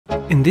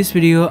In this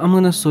video, I'm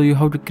gonna show you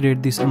how to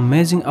create this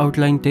amazing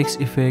outline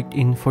text effect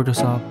in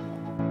Photoshop.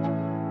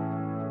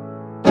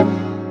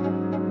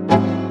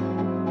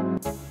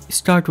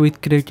 Start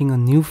with creating a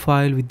new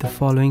file with the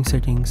following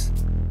settings.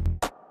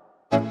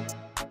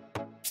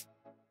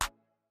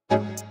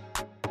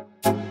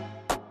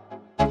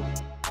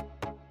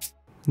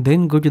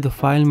 Then go to the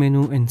file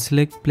menu and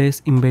select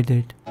place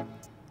embedded.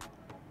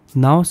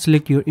 Now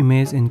select your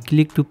image and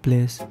click to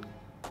place.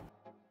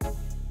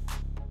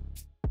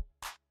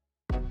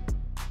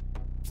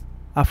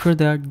 After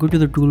that, go to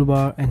the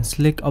toolbar and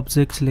select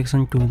Object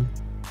Selection tool.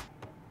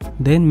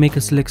 Then make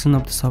a selection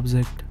of the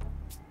subject.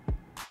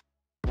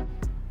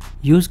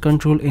 Use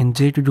Ctrl and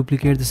J to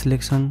duplicate the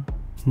selection.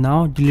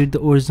 Now delete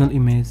the original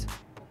image.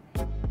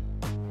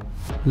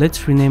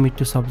 Let's rename it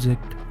to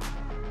subject.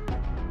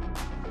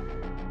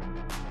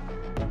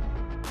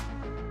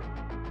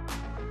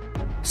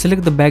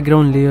 Select the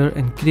background layer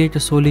and create a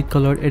solid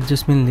color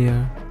adjustment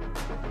layer.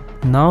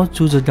 Now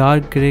choose a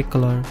dark gray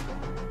color.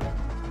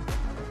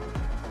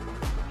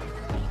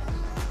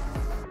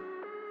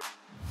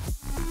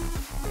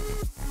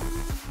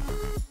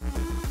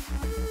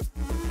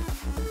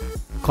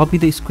 Copy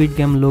the Squid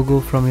Game logo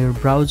from your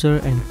browser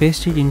and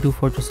paste it into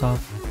Photoshop.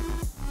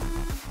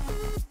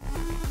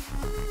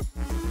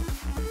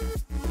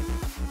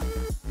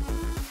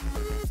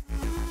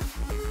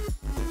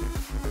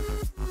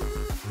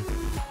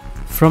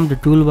 From the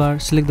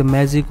toolbar, select the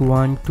Magic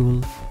Wand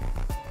tool.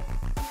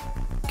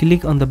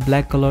 Click on the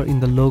black color in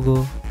the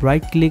logo,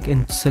 right click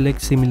and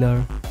select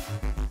Similar.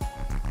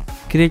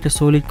 Create a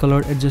solid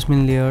color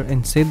adjustment layer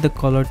and set the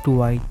color to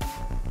white.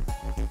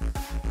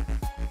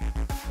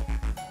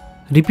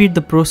 Repeat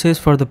the process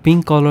for the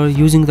pink color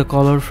using the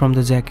color from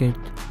the jacket.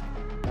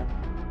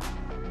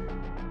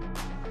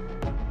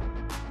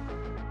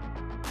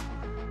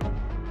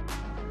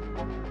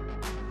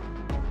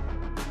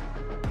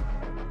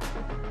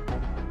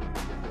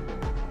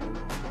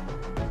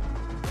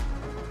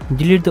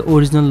 Delete the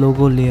original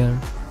logo layer.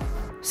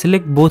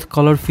 Select both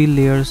color fill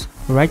layers,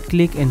 right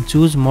click and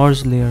choose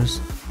Merge Layers.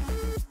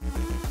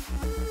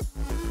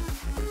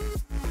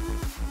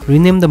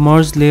 Rename the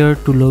merged layer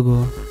to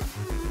Logo.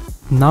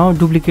 Now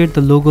duplicate the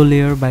logo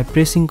layer by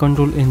pressing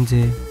Ctrl and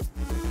J.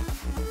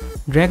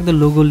 Drag the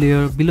logo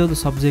layer below the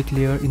subject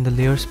layer in the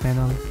Layers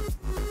panel.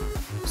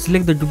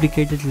 Select the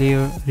duplicated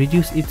layer,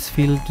 reduce its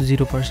fill to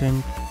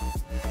 0%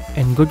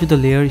 and go to the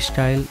layer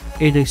style,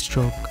 add a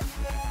stroke.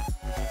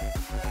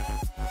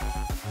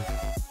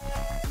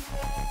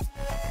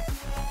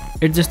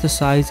 Adjust the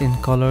size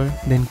and color,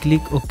 then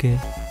click OK.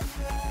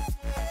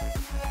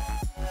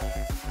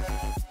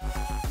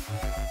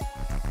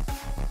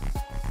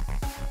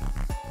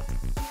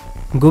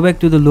 Go back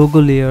to the logo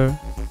layer,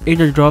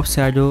 add a drop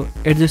shadow,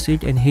 adjust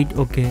it and hit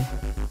OK.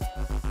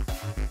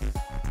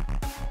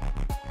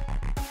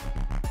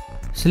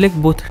 Select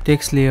both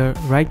text layer,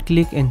 right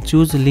click and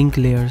choose link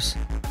layers.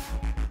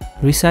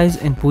 Resize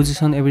and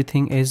position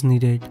everything as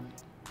needed.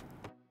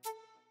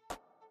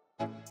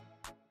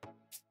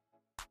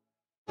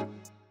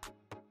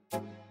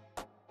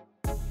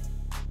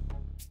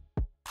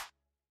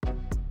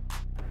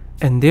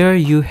 And there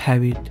you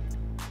have it.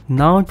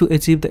 Now to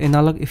achieve the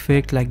analog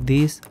effect like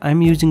this, I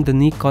am using the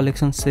Nik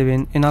Collection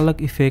 7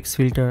 analog effects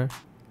filter.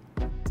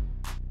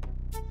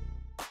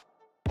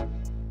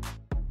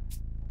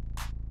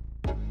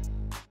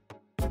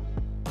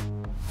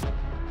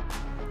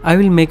 I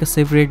will make a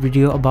separate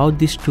video about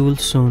this tool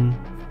soon.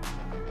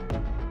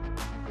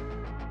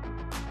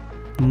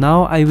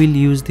 Now I will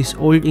use this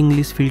Old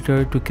English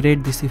filter to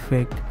create this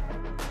effect.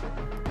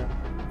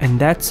 And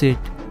that's it.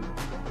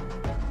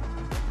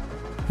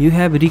 You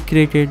have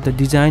recreated the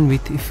design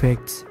with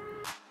effects.